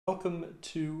Welcome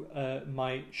to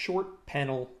my short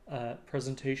panel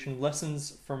presentation,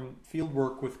 Lessons from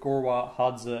Fieldwork with Gorwaa,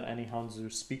 Hadza, and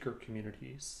Ihanzu speaker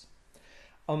communities.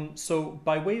 So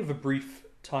by way of a brief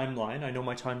timeline, I know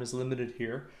my time is limited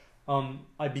here,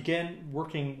 I began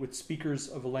working with speakers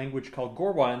of a language called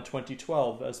Gorwaa in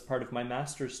 2012 as part of my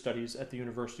master's studies at the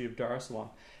University of Dar es Salaam.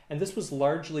 And this was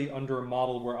largely under a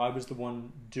model where I was the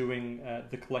one doing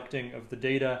the collecting of the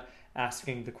data,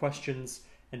 asking the questions,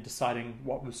 and deciding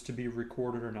what was to be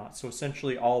recorded or not. So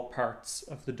essentially all parts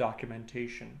of the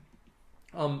documentation.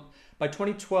 By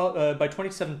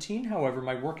 2017, however,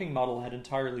 my working model had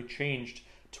entirely changed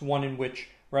to one in which,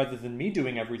 rather than me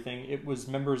doing everything, it was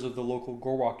members of the local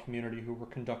Gorwaa community who were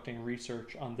conducting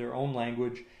research on their own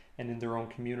language and in their own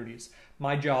communities.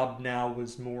 My job now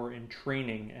was more in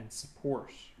training and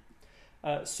support.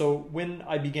 So when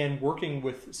I began working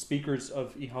with speakers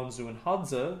of Ihanzu and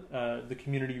Hadza, the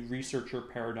community researcher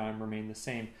paradigm remained the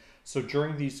same. So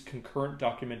during these concurrent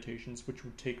documentations, which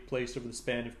would take place over the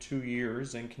span of 2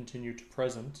 years and continue to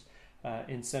present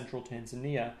in central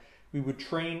Tanzania, we would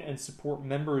train and support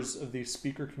members of these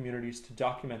speaker communities to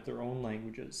document their own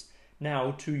languages.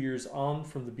 Now, 2 years on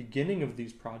from the beginning of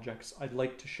these projects, I'd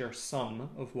like to share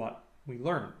some of what we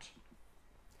learned.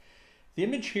 The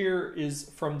image here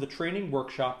is from the training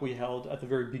workshop we held at the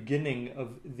very beginning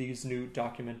of these new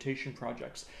documentation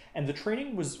projects. And the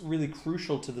training was really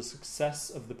crucial to the success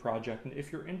of the project. And if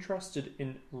you're interested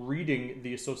in reading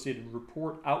the associated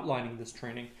report outlining this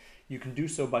training, you can do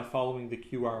so by following the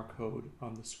QR code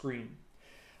on the screen.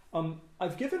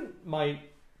 I've given my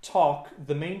talk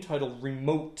the main title,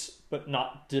 Remote but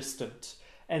Not Distant.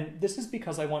 And this is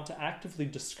because I want to actively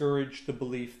discourage the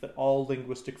belief that all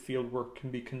linguistic fieldwork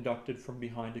can be conducted from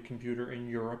behind a computer in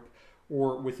Europe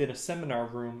or within a seminar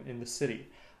room in the city.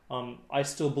 I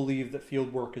still believe that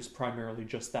fieldwork is primarily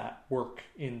just that, work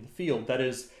in the field. That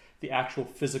is, the actual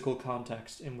physical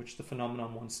context in which the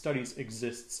phenomenon one studies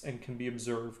exists and can be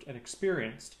observed and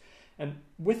experienced. And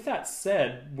with that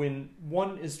said, when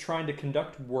one is trying to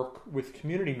conduct work with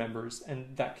community members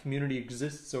and that community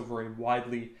exists over a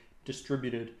widely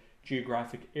distributed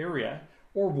geographic area,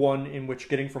 or one in which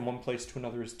getting from one place to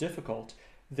another is difficult,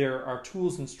 there are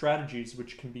tools and strategies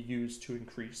which can be used to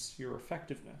increase your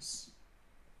effectiveness.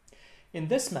 In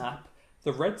this map,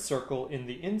 the red circle in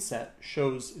the inset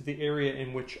shows the area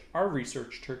in which our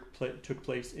research took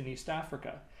place in East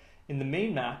Africa. In the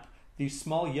main map, these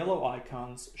small yellow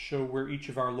icons show where each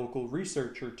of our local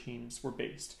researcher teams were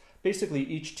based. Basically,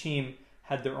 each team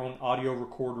had their own audio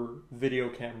recorder, video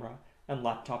camera, and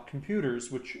laptop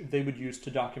computers, which they would use to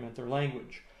document their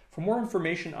language. For more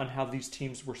information on how these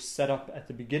teams were set up at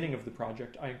the beginning of the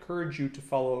project, I encourage you to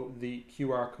follow the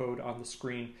QR code on the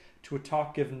screen to a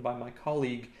talk given by my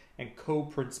colleague and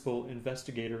co-principal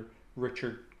investigator,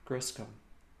 Richard Griscom.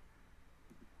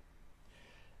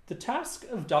 The task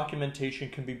of documentation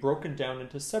can be broken down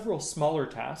into several smaller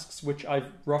tasks, which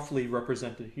I've roughly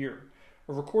represented here.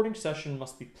 A recording session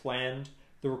must be planned,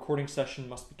 the recording session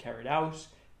must be carried out,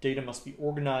 data must be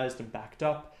organized and backed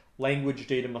up. Language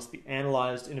data must be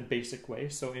analyzed in a basic way.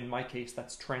 So in my case,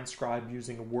 that's transcribed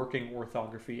using a working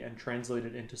orthography and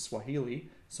translated into Swahili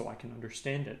so I can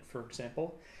understand it, for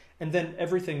example. And then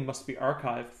everything must be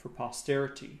archived for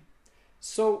posterity.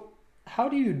 So how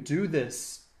do you do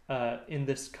this in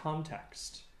this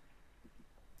context?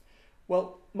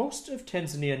 Well, most of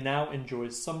Tanzania now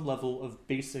enjoys some level of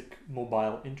basic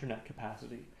mobile internet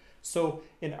capacity. So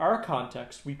in our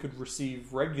context, we could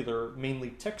receive regular,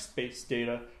 mainly text-based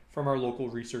data from our local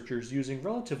researchers using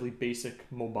relatively basic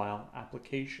mobile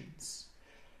applications.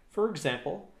 For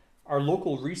example, our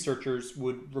local researchers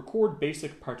would record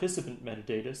basic participant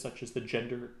metadata such as the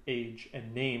gender, age,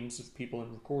 and names of people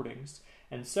in recordings,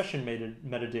 and session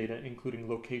metadata including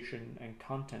location and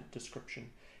content description,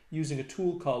 using a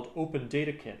tool called Open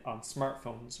Data Kit on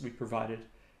smartphones we provided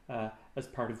as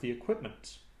part of the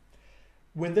equipment.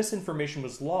 When this information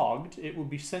was logged, it would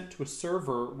be sent to a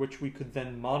server which we could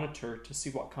then monitor to see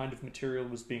what kind of material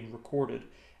was being recorded,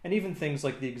 and even things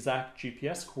like the exact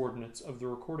GPS coordinates of the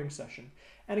recording session.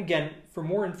 And again, for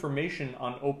more information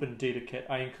on Open Data Kit,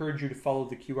 I encourage you to follow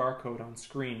the QR code on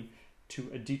screen to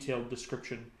a detailed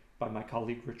description by my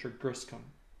colleague Richard Griscom.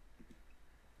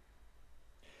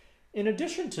 In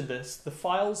addition to this, the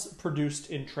files produced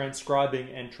in transcribing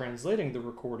and translating the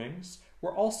recordings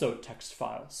were also text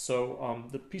files. So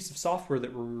the piece of software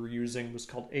that we were using was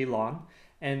called Elon,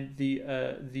 and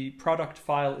the product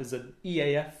file is an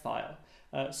EAF file.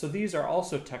 So these are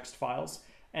also text files,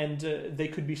 and they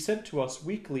could be sent to us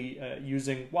weekly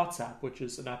using WhatsApp, which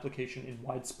is an application in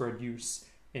widespread use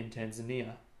in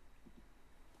Tanzania.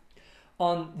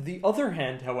 On the other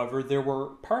hand, however, there were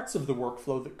parts of the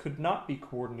workflow that could not be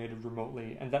coordinated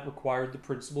remotely and that required the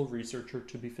principal researcher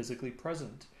to be physically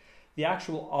present. The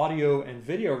actual audio and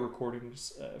video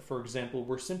recordings, for example,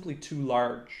 were simply too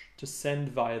large to send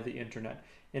via the internet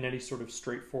in any sort of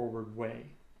straightforward way.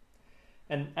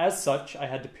 And as such, I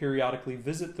had to periodically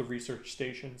visit the research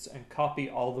stations and copy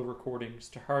all the recordings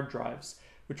to hard drives,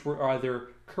 which were either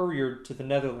couriered to the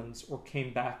Netherlands or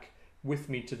came back with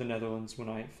me to the Netherlands when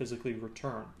I physically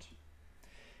returned.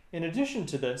 In addition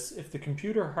to this, if the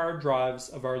computer hard drives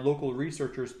of our local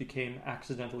researchers became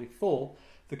accidentally full,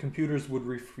 the computers would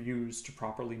refuse to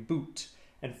properly boot,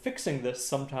 and fixing this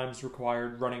sometimes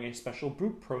required running a special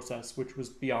boot process which was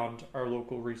beyond our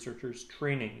local researchers'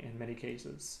 training in many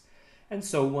cases. And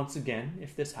so, once again,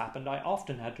 if this happened, I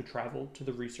often had to travel to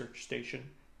the research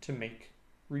station to make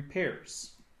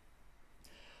repairs.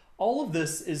 All of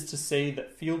this is to say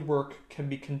that fieldwork can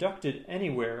be conducted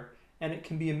anywhere, and it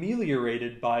can be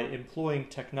ameliorated by employing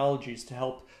technologies to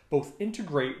help both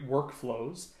integrate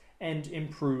workflows and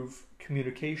improve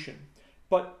communication.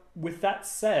 But with that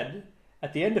said,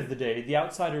 at the end of the day, the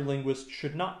outsider linguist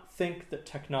should not think that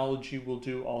technology will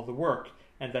do all the work,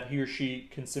 and that he or she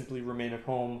can simply remain at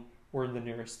home or in the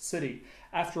nearest city.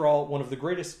 After all, one of the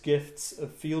greatest gifts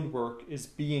of fieldwork is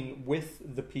being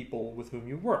with the people with whom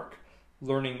you work,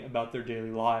 learning about their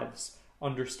daily lives,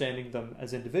 understanding them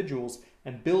as individuals,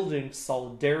 and building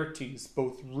solidarities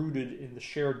both rooted in the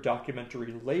shared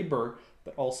documentary labor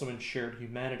but also in shared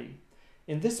humanity.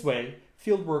 In this way,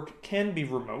 fieldwork can be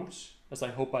remote, as I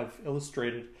hope I've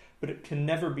illustrated, but it can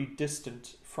never be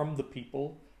distant from the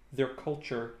people, their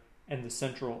culture, and the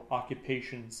central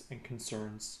occupations and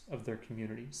concerns of their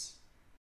communities.